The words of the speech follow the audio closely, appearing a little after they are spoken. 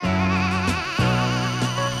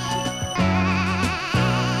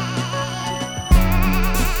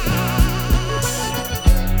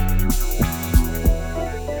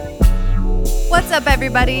What's up,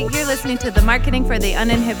 everybody? You're listening to the Marketing for the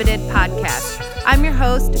Uninhibited podcast. I'm your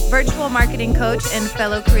host, virtual marketing coach, and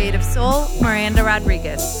fellow creative soul, Miranda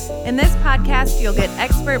Rodriguez. In this podcast, you'll get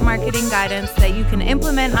expert marketing guidance that you can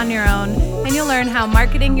implement on your own, and you'll learn how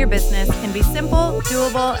marketing your business can be simple,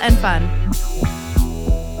 doable, and fun.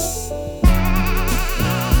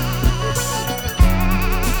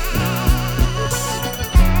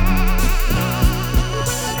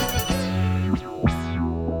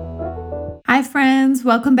 Hi, friends.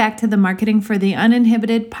 Welcome back to the Marketing for the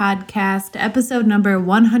Uninhibited podcast, episode number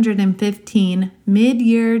 115,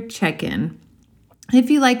 Midyear Check-In. If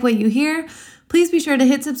you like what you hear, please be sure to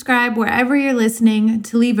hit subscribe wherever you're listening,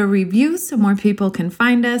 to leave a review so more people can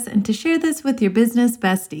find us, and to share this with your business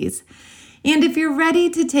besties. And if you're ready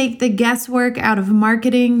to take the guesswork out of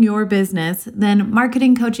marketing your business, then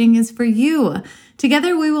marketing coaching is for you.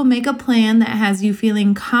 Together, we will make a plan that has you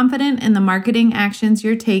feeling confident in the marketing actions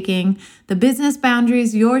you're taking, the business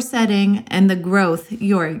boundaries you're setting, and the growth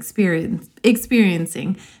you're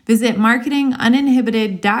experiencing. Visit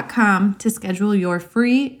marketinguninhibited.com to schedule your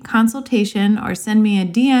free consultation or send me a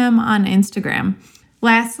DM on Instagram.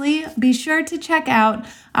 Lastly, be sure to check out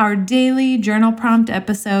our daily journal prompt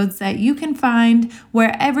episodes that you can find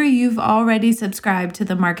wherever you've already subscribed to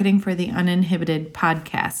the Marketing for the Uninhibited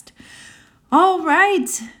podcast. All right,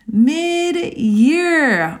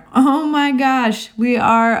 mid-year. Oh my gosh, we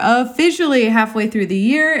are officially halfway through the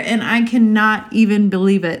year and I cannot even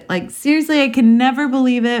believe it. Like, seriously, I can never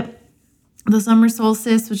believe it. The summer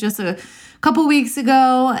solstice was just a couple weeks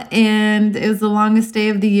ago and it was the longest day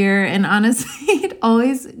of the year. And honestly, it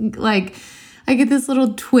always, I get this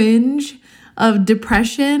little twinge of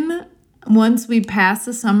depression once we pass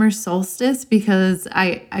the summer solstice, because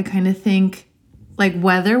I kind of think,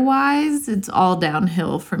 weather-wise, it's all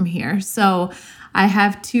downhill from here. So I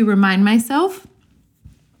have to remind myself.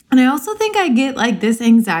 And I also think I get this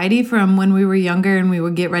anxiety from when we were younger and we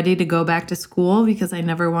would get ready to go back to school, because I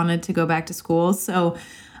never wanted to go back to school. So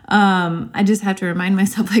I just have to remind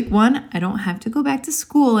myself, one, I don't have to go back to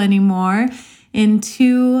school anymore. And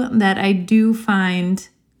two, that I do find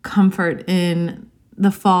comfort in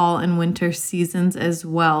the fall and winter seasons as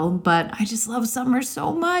well. But I just love summer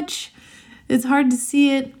so much. It's hard to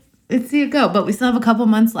see it go, but we still have a couple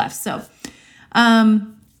months left. So, as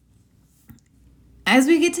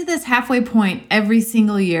we get to this halfway point every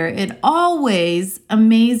single year, it always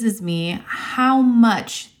amazes me how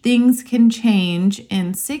much things can change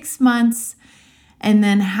in 6 months, and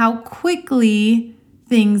then how quickly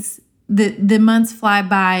the months fly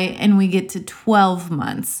by and we get to 12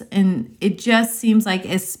 months. And it just seems like,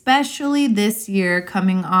 especially this year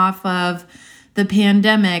coming off of the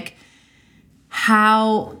pandemic,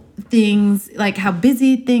 how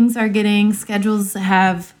busy things are getting. Schedules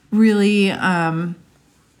have really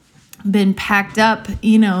been packed up.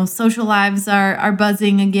 Social lives are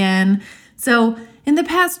buzzing again. So in the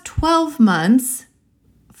past 12 months,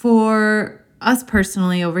 for us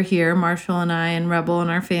personally over here, Marshall and I and Rebel and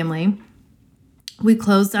our family, we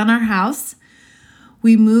closed on our house.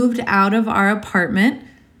 We moved out of our apartment.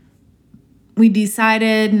 We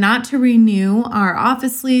decided not to renew our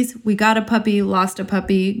office lease. We got a puppy, lost a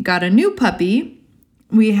puppy, got a new puppy.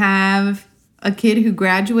 We have a kid who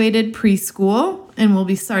graduated preschool and will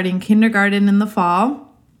be starting kindergarten in the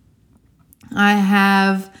fall. I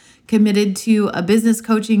have committed to a business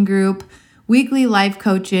coaching group, weekly life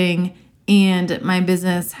coaching, and my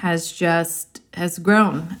business has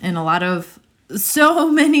grown in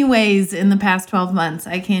so many ways in the past 12 months.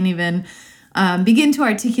 I can't even begin to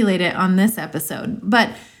articulate it on this episode. But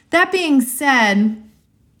that being said,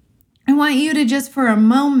 I want you to just for a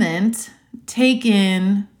moment take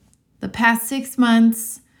in the past 6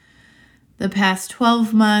 months, the past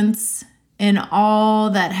 12 months, and all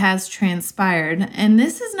that has transpired. And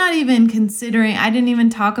this is not even considering, I didn't even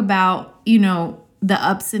talk about, the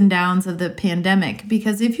ups and downs of the pandemic.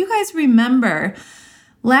 Because if you guys remember,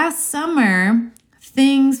 last summer,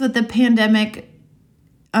 things with the pandemic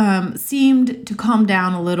seemed to calm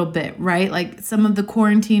down a little bit, right? Some of the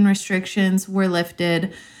quarantine restrictions were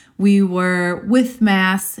lifted. We were, with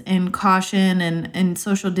masks and caution and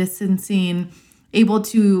social distancing, able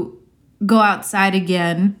to go outside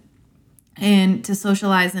again and to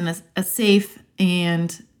socialize in a safe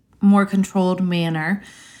and more controlled manner.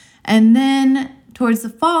 And then towards the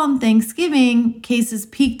fall and Thanksgiving, cases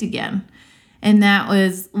peaked again. And that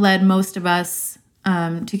led most of us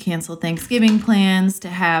to cancel Thanksgiving plans, to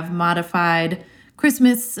have modified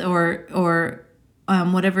Christmas or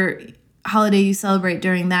whatever holiday you celebrate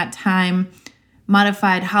during that time,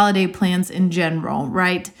 modified holiday plans in general,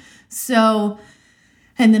 right? So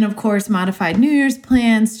And then, of course, modified New Year's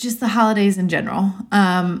plans, just the holidays in general.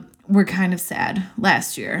 Were kind of sad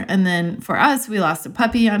last year. And then for us, we lost a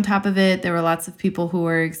puppy on top of it. There were lots of people who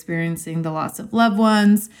were experiencing the loss of loved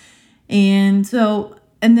ones. And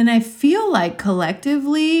then I feel like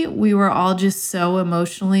collectively, we were all just so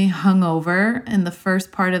emotionally hungover in the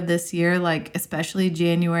first part of this year, like especially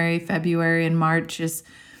January, February, and March, just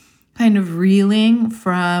kind of reeling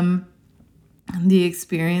from the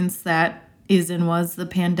experience that is and was the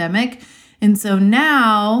pandemic. And so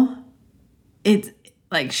now it's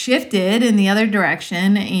like shifted in the other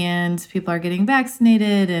direction, and people are getting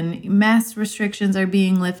vaccinated and mask restrictions are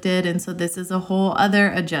being lifted. And so this is a whole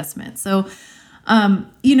other adjustment. So,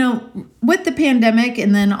 with the pandemic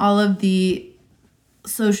and then all of the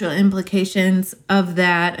social implications of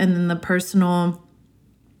that, and then the personal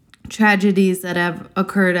tragedies that have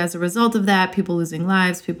occurred as a result of that, people losing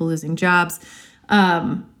lives, people losing jobs,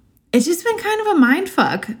 it's just been kind of a mind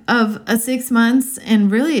fuck of a 6 months, and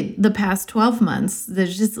really the past 12 months.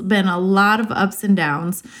 There's just been a lot of ups and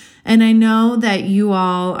downs. And I know that you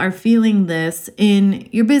all are feeling this in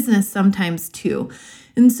your business sometimes too.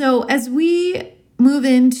 And so as we move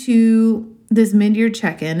into this mid-year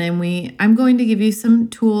check-in, and I'm going to give you some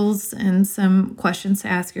tools and some questions to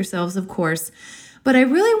ask yourselves, of course, but I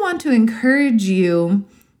really want to encourage you,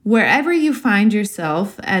 wherever you find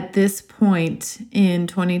yourself at this point in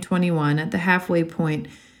 2021, at the halfway point,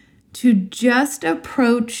 to just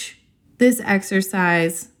approach this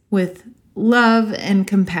exercise with love and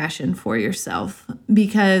compassion for yourself,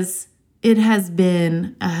 because it has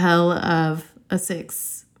been a hell of a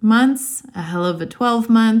 6 months, a hell of a 12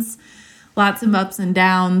 months, lots of ups and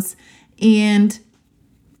downs. And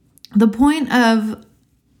the point of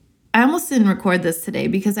I almost didn't record this today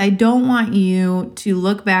because I don't want you to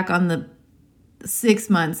look back on the 6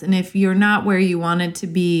 months, and if you're not where you wanted to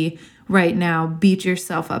be right now, beat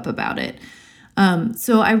yourself up about it.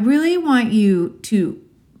 So I really want you to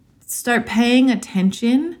start paying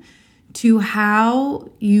attention to how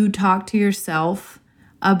you talk to yourself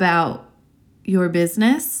about your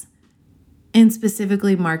business, and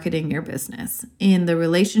specifically marketing your business, and the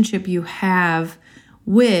relationship you have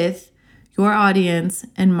with your audience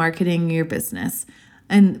and marketing your business.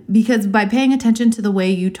 And because by paying attention to the way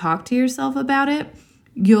you talk to yourself about it,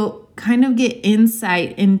 you'll kind of get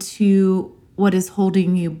insight into what is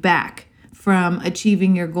holding you back from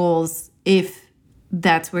achieving your goals, if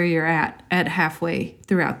that's where you're at halfway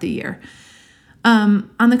throughout the year. On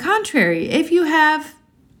the contrary,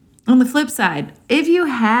 on the flip side, if you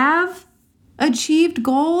have achieved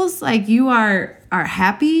goals, like you are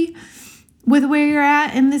happy with where you're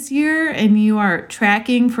at in this year, and you are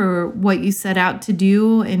tracking for what you set out to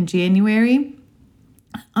do in January,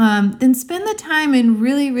 then spend the time and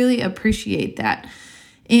really, really appreciate that.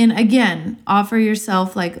 And again, offer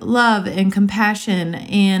yourself like love and compassion,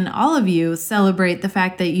 and all of you celebrate the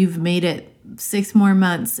fact that you've made it 6 more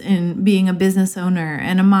months in being a business owner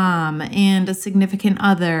and a mom and a significant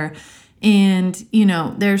other. And,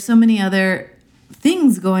 there are so many other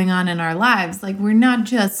things going on in our lives. Like, we're not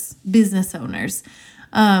just business owners.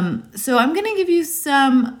 So I'm going to give you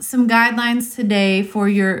some guidelines today for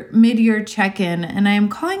your mid-year check-in, and I am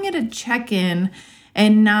calling it a check-in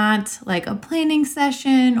and not like a planning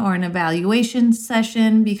session or an evaluation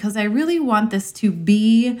session, because I really want this to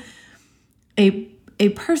be a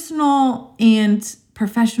personal and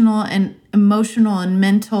professional and emotional and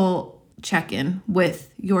mental check-in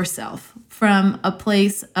with yourself from a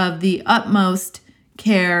place of the utmost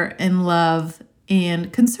care and love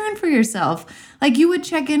and concern for yourself, like you would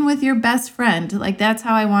check in with your best friend. Like, that's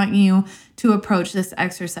how I want you to approach this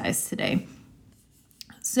exercise today.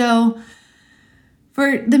 So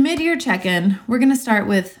for the mid-year check-in, we're going to start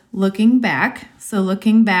with looking back. So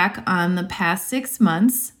looking back on the past 6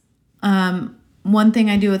 months. One thing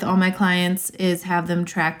I do with all my clients is have them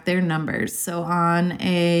track their numbers. So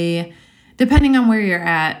depending on where you're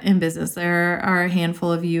at in business, there are a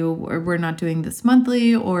handful of you where we're not doing this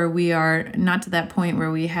monthly, or we are not to that point where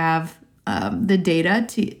we have the data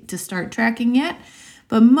to start tracking yet.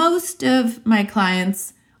 But most of my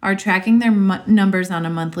clients are tracking their numbers on a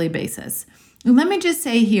monthly basis. And let me just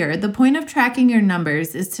say here, the point of tracking your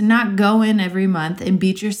numbers is to not go in every month and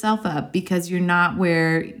beat yourself up because you're not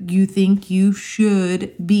where you think you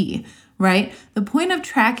should be, right? The point of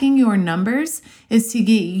tracking your numbers is to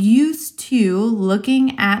get used to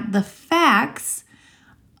looking at the facts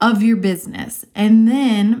of your business, and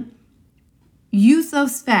then use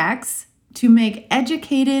those facts to make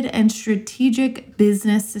educated and strategic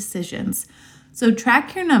business decisions. So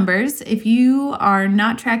track your numbers. If you are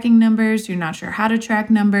not tracking numbers, you're not sure how to track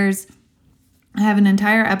numbers, I have an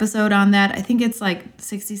entire episode on that. I think it's like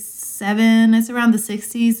 67. It's around the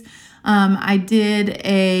 60s. I did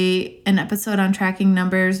an episode on tracking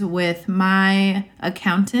numbers with my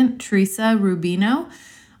accountant, Teresa Rubino.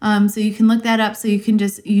 So you can look that up so you can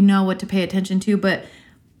just, what to pay attention to. But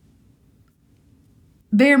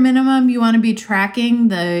bare minimum, you want to be tracking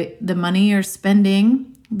the money you're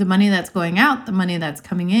spending, the money that's going out, the money that's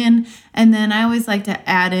coming in. And then I always like to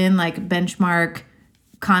add in like benchmark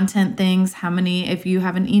content things. How many, if you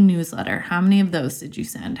have an e-newsletter, how many of those did you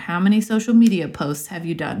send? How many social media posts have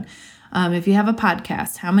you done? If you have a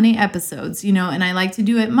podcast, how many episodes, and I like to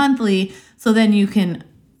do it monthly. So then you can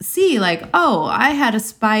see like, oh, I had a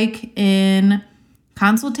spike in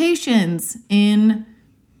consultations in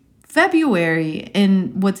February.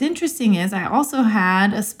 And what's interesting is I also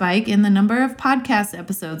had a spike in the number of podcast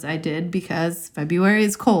episodes I did because February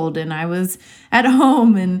is cold and I was at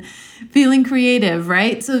home and feeling creative,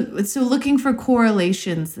 right? So looking for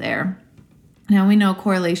correlations there. Now we know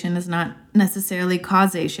correlation is not necessarily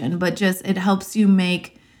causation, but just it helps you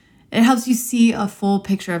see a full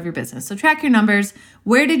picture of your business. So track your numbers.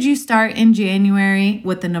 Where did you start in January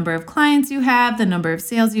with the number of clients you have, the number of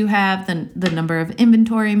sales you have, the number of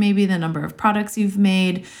inventory, maybe the number of products you've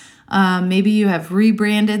made. Maybe you have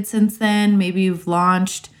rebranded since then. Maybe you've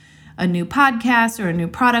launched a new podcast or a new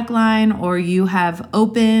product line, or you have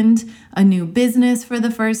opened a new business for the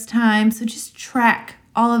first time. So just track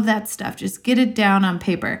all of that stuff. Just get it down on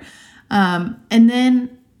paper. And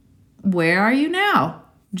then where are you now?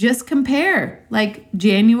 Just compare like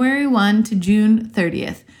January 1 to June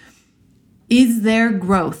 30th. Is there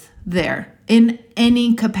growth there in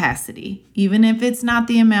any capacity? Even if it's not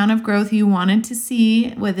the amount of growth you wanted to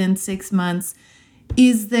see within 6 months,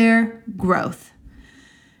 is there growth?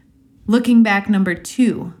 Looking back, number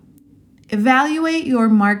 2, evaluate your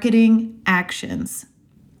marketing actions.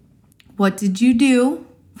 What did you do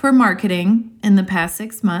for marketing in the past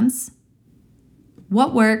 6 months?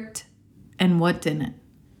 What worked and what didn't?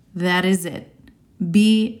 That is it.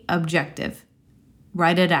 Be objective.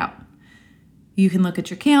 Write it out. You can look at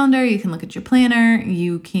your calendar. You can look at your planner.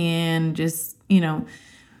 You can just,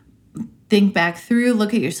 think back through,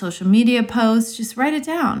 look at your social media posts. Just write it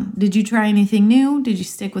down. Did you try anything new? Did you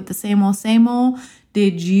stick with the same old?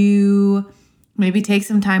 Did you maybe take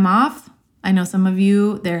some time off? I know some of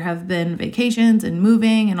you, there have been vacations and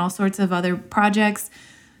moving and all sorts of other projects.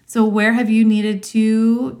 So where have you needed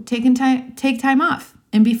to take time off?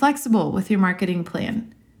 And be flexible with your marketing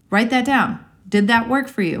plan. Write that down. Did that work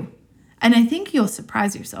for you? And I think you'll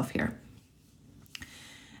surprise yourself here.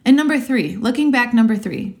 And number 3,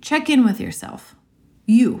 check in with yourself.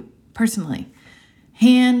 You, personally.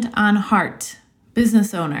 Hand on heart,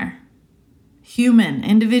 business owner, human,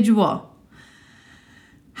 individual.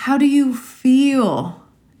 How do you feel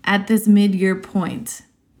at this mid-year point?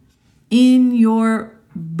 In your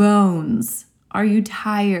bones, are you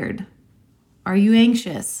tired? Are you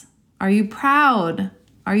anxious? Are you proud?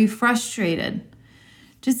 Are you frustrated?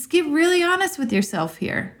 Just get really honest with yourself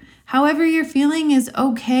here. However you're feeling is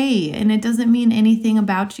okay, and it doesn't mean anything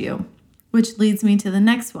about you, which leads me to the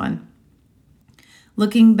next one.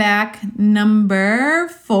 Looking back, number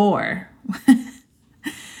 4.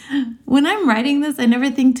 When I'm writing this, I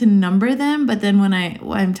never think to number them, but then when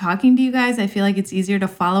I'm talking to you guys, I feel like it's easier to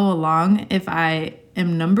follow along if I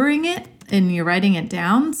am numbering it and you're writing it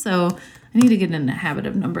down. So I need to get in the habit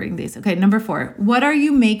of numbering these. Okay, number 4. What are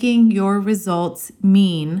you making your results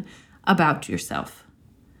mean about yourself?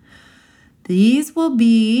 These will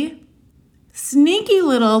be sneaky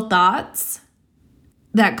little thoughts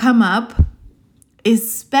that come up,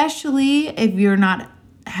 especially if you're not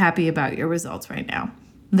happy about your results right now.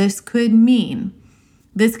 This could be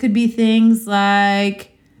things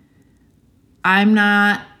like, I'm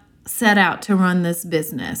not set out to run this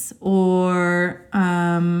business, or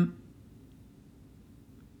I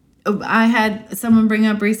had someone bring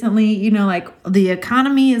up recently, like the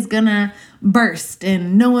economy is gonna burst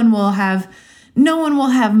and no one will have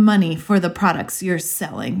money for the products you're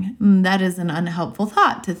selling. And that is an unhelpful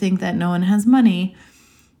thought, to think that no one has money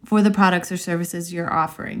for the products or services you're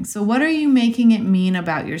offering. So what are you making it mean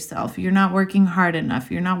about yourself? You're not working hard enough.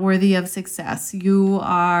 You're not worthy of success. You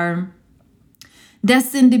are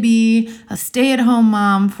destined to be a stay-at-home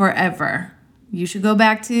mom forever. You should go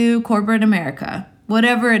back to corporate America.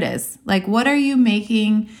 Whatever it is, like, what are you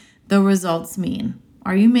making the results mean?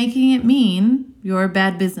 Are you making it mean you're a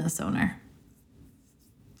bad business owner?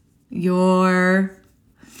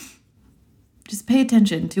 Just pay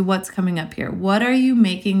attention to what's coming up here. What are you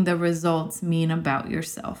making the results mean about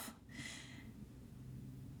yourself?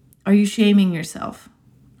 Are you shaming yourself?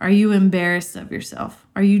 Are you embarrassed of yourself?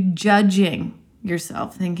 Are you judging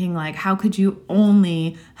yourself, thinking like, how could you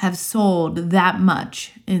only have sold that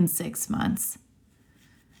much in 6 months?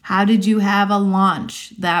 How did you have a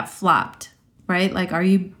launch that flopped, right? Like, are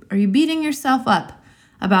you beating yourself up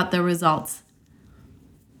about the results?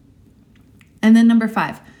 And then number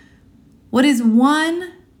 5, what is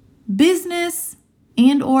one business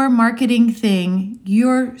and or marketing thing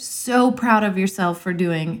you're so proud of yourself for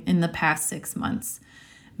doing in the past 6 months?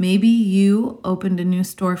 Maybe you opened a new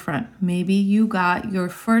storefront. Maybe you got your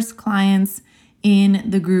first clients in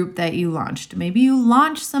the group that you launched. Maybe you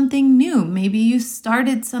launched something new. Maybe you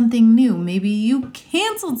started something new. Maybe you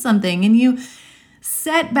canceled something and you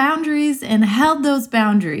set boundaries and held those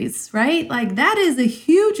boundaries, right? Like, that is a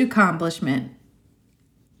huge accomplishment.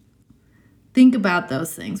 Think about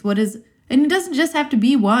those things. And it doesn't just have to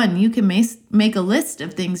be one. You can make a list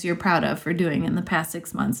of things you're proud of for doing in the past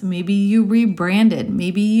 6 months. Maybe you rebranded.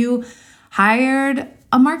 Maybe you hired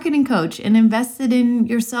a marketing coach and invested in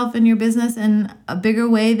yourself and your business in a bigger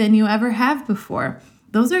way than you ever have before.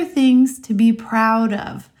 Those are things to be proud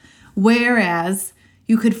of. Whereas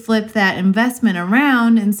you could flip that investment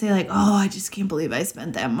around and say like, oh, I just can't believe I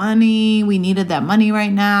spent that money. We needed that money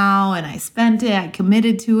right now and I spent it. I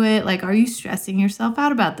committed to it. Like, are you stressing yourself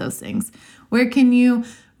out about those things? Where can you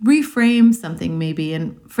reframe something maybe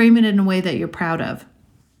and frame it in a way that you're proud of?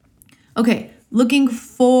 Okay, looking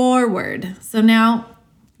forward. So now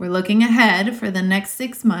we're looking ahead for the next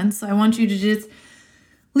 6 months. So I want you to just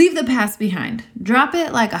leave the past behind. Drop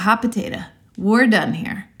it like a hot potato. We're done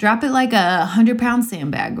here. Drop it like a 100-pound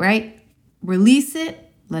sandbag, right? Release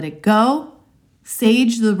it, let it go,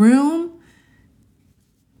 sage the room.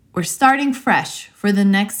 We're starting fresh for the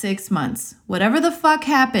next 6 months. Whatever the fuck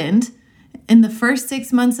happened in the first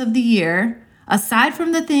 6 months of the year, aside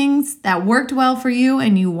from the things that worked well for you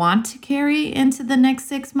and you want to carry into the next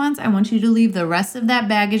 6 months, I want you to leave the rest of that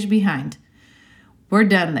baggage behind. We're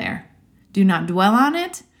done there. Do not dwell on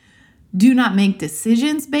it. Do not make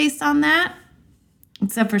decisions based on that.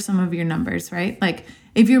 Except for some of your numbers, right? Like,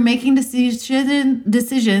 if you're making decisions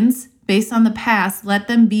based on the past, let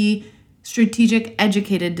them be strategic,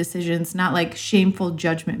 educated decisions, not like shameful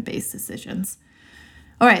judgment-based decisions.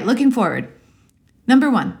 All right, looking forward. Number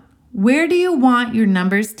 1, where do you want your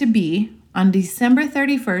numbers to be on December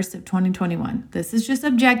 31st of 2021? This is just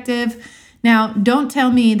objective. Now, don't tell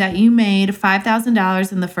me that you made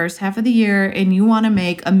 $5,000 in the first half of the year and you want to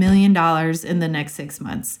make $1 million in the next 6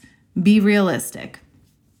 months. Be realistic.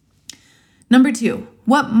 Number 2,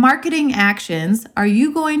 what marketing actions are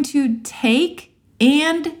you going to take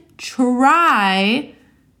and try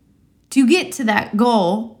to get to that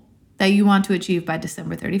goal that you want to achieve by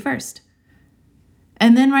December 31st?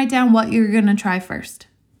 And then write down what you're going to try first.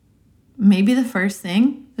 Maybe the first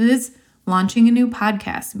thing is launching a new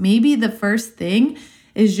podcast. Maybe the first thing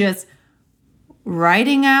is just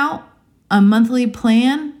writing out a monthly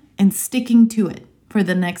plan and sticking to it for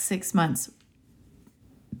the next 6 months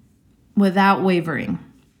without wavering.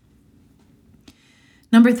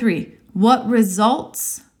 Number 3, what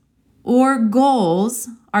results or goals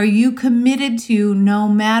are you committed to no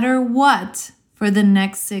matter what for the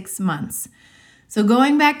next 6 months? So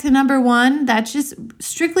going back to number 1, that's just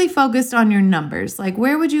strictly focused on your numbers. Like,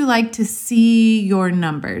 where would you like to see your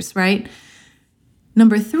numbers, right?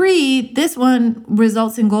 Number 3, this one,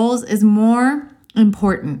 results and goals, is more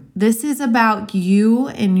important. This is about you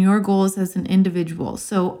and your goals as an individual.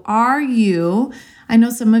 So I know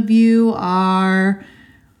some of you are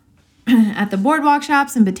at the boardwalk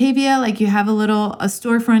shops in Batavia, like you have a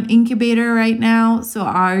storefront incubator right now. So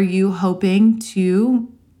are you hoping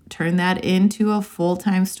to turn that into a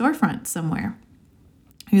full-time storefront somewhere?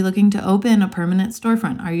 Are you looking to open a permanent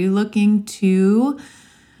storefront? What are you looking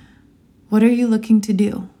to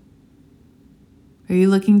do? Are you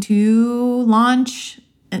looking to launch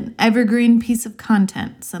an evergreen piece of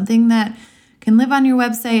content, something that can live on your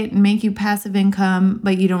website and make you passive income,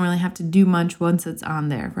 but you don't really have to do much once it's on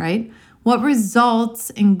there, right? What results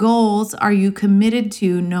and goals are you committed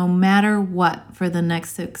to no matter what for the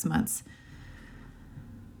next 6 months?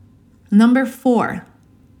 Number 4,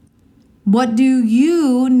 what do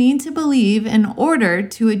you need to believe in order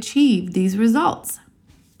to achieve these results?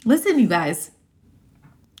 Listen, you guys.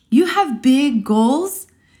 You have big goals,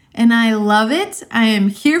 and I love it. I am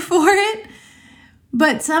here for it.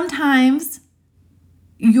 But sometimes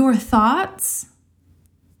your thoughts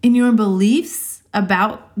and your beliefs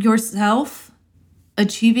about yourself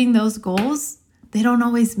achieving those goals, they don't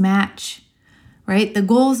always match, right? The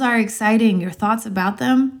goals are exciting. Your thoughts about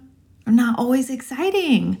them are not always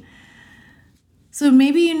exciting. So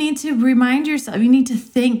maybe you need to remind yourself, you need to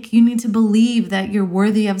think, you need to believe that you're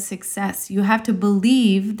worthy of success. You have to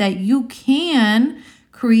believe that you can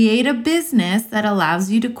create a business that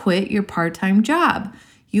allows you to quit your part-time job.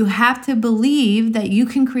 You have to believe that you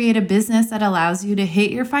can create a business that allows you to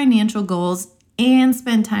hit your financial goals and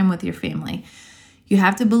spend time with your family. You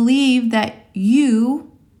have to believe that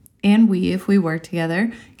you and we, if we work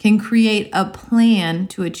together, can create a plan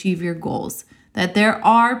to achieve your goals. That there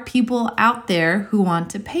are people out there who want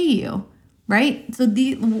to pay you, right? So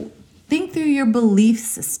think through your belief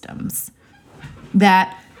systems.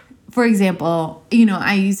 That, for example,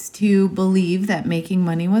 I used to believe that making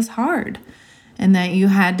money was hard and that you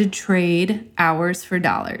had to trade hours for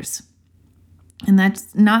dollars. And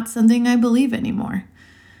that's not something I believe anymore.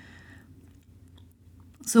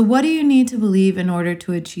 So what do you need to believe in order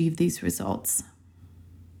to achieve these results?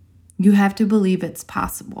 You have to believe it's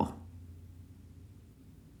possible.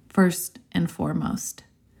 First and foremost.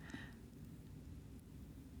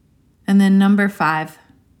 And then number 5,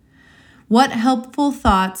 what helpful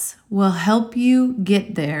thoughts will help you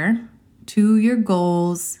get there to your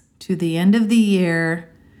goals, to the end of the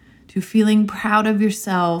year, to feeling proud of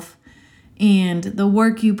yourself and the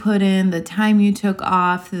work you put in, the time you took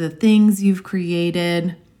off, the things you've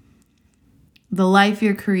created, the life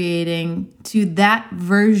you're creating, to that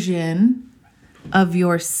version of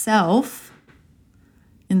yourself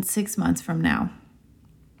in 6 months from now.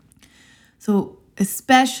 So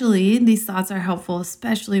especially, these thoughts are helpful,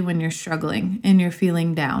 especially when you're struggling and you're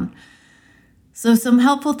feeling down. So some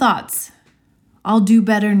helpful thoughts. I'll do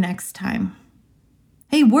better next time.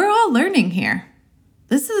 Hey, we're all learning here.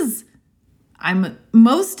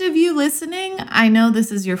 Most of you listening, I know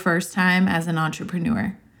this is your first time as an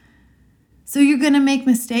entrepreneur. So you're going to make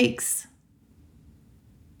mistakes.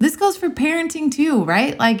 This goes for parenting too,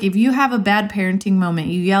 right? Like if you have a bad parenting moment,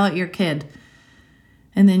 you yell at your kid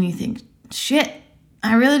and then you think, shit,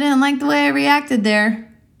 I really didn't like the way I reacted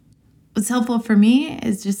there. What's helpful for me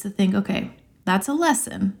is just to think, okay, that's a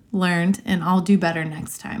lesson learned and I'll do better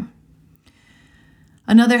next time.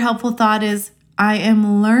 Another helpful thought is I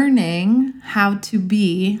am learning how to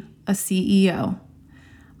be a CEO.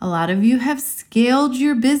 A lot of you have scaled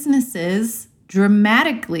your businesses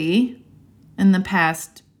dramatically in the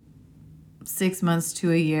past 6 months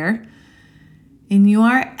to a year, and you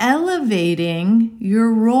are elevating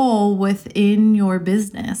your role within your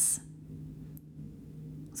business.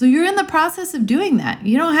 So you're in the process of doing that.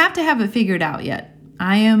 You don't have to have it figured out yet.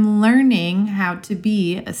 I am learning how to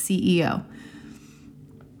be a CEO.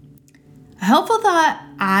 A helpful thought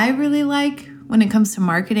I really like when it comes to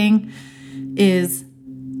marketing is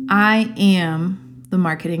I am the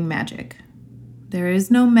marketing magic. There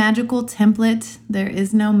is no magical template. There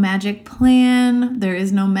is no magic plan. There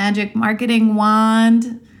is no magic marketing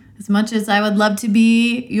wand. As much as I would love to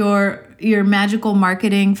be your magical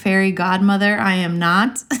marketing fairy godmother, I am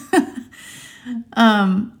not.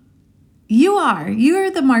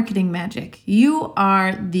 You're the marketing magic. You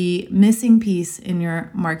are the missing piece in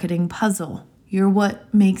your marketing puzzle. You're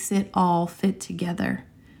what makes it all fit together.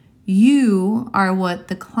 You are what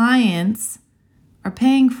the clients are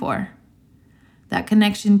paying for. That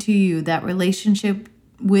connection to you, that relationship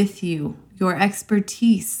with you, your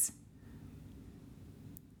expertise,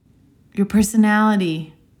 your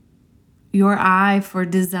personality, your eye for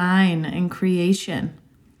design and creation.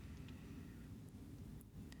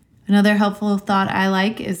 Another helpful thought I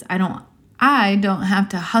like is I don't have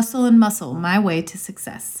to hustle and muscle my way to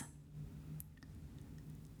success.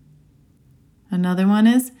 Another one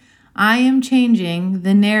is I am changing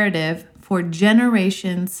the narrative for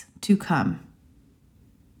generations to come.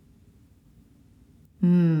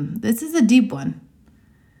 This is a deep one.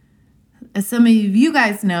 As some of you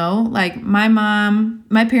guys know, like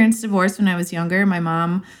my parents divorced when I was younger. My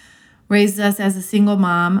mom raised us as a single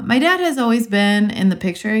mom. My dad has always been in the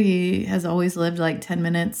picture. He has always lived like 10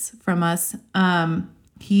 minutes from us.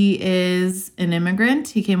 He is an immigrant.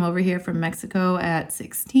 He came over here from Mexico at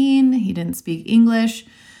 16. He didn't speak English.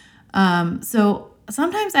 So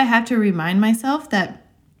sometimes I have to remind myself that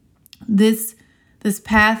this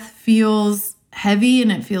path feels heavy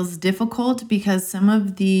and it feels difficult because some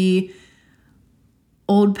of the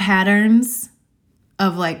old patterns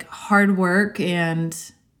of like hard work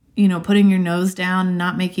and, putting your nose down and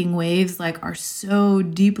not making waves like are so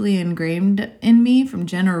deeply ingrained in me from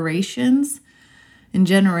generations and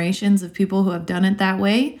generations of people who have done it that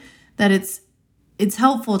way, that it's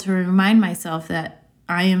helpful to remind myself that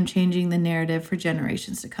I am changing the narrative for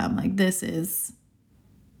generations to come. Like this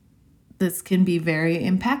can be very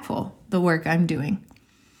impactful, the work I'm doing.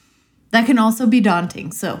 That can also be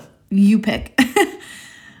daunting, so you pick.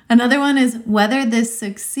 Another one is, whether this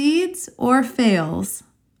succeeds or fails,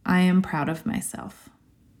 I am proud of myself.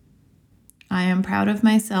 I am proud of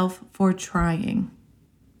myself for trying.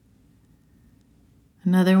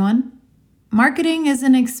 Another one, marketing is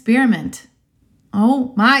an experiment.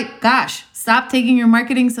 Oh my gosh, stop taking your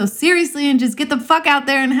marketing so seriously and just get the fuck out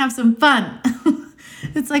there and have some fun.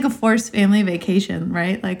 It's like a forced family vacation,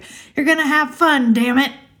 right? Like, you're going to have fun, damn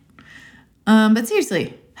it. But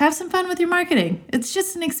seriously, have some fun with your marketing. It's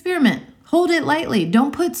just an experiment. Hold it lightly.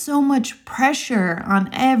 Don't put so much pressure on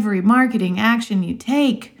every marketing action you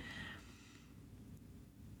take.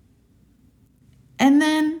 And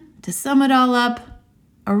then, to sum it all up,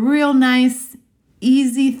 a real nice,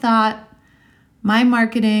 easy thought. My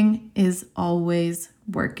marketing is always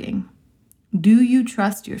working. Do you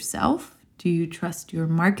trust yourself? Do you trust your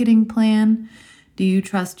marketing plan? Do you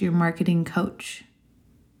trust your marketing coach?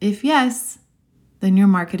 If yes, then your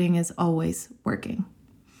marketing is always working.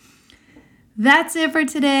 That's it for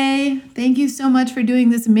today. Thank you so much for doing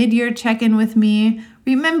this mid-year check-in with me.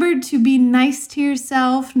 Remember to be nice to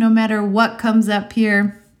yourself no matter what comes up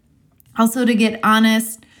here. Also to get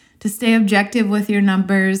honest, to stay objective with your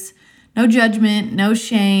numbers. No judgment, no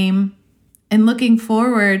shame. And looking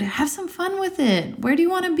forward, have some fun with it. Where do you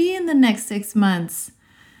want to be in the next 6 months?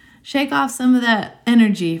 Shake off some of that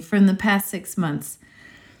energy from the past 6 months.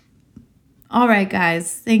 All right,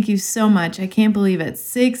 guys, thank you so much. I can't believe it.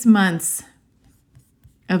 6 months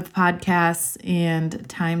of podcasts and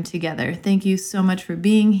time together. Thank you so much for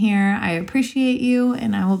being here. I appreciate you,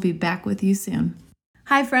 and I will be back with you soon.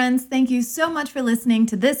 Hi, friends. Thank you so much for listening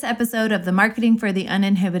to this episode of the Marketing for the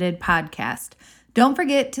Uninhibited podcast. Don't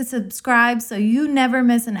forget to subscribe so you never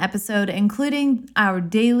miss an episode, including our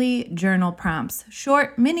daily journal prompts,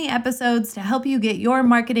 short mini episodes to help you get your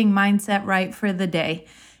marketing mindset right for the day.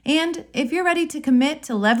 And if you're ready to commit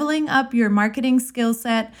to leveling up your marketing skill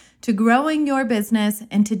set, to growing your business,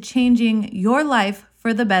 and to changing your life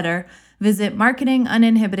for the better, visit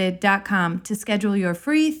marketinguninhibited.com to schedule your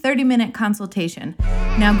free 30-minute consultation.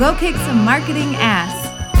 Now go kick some marketing ass.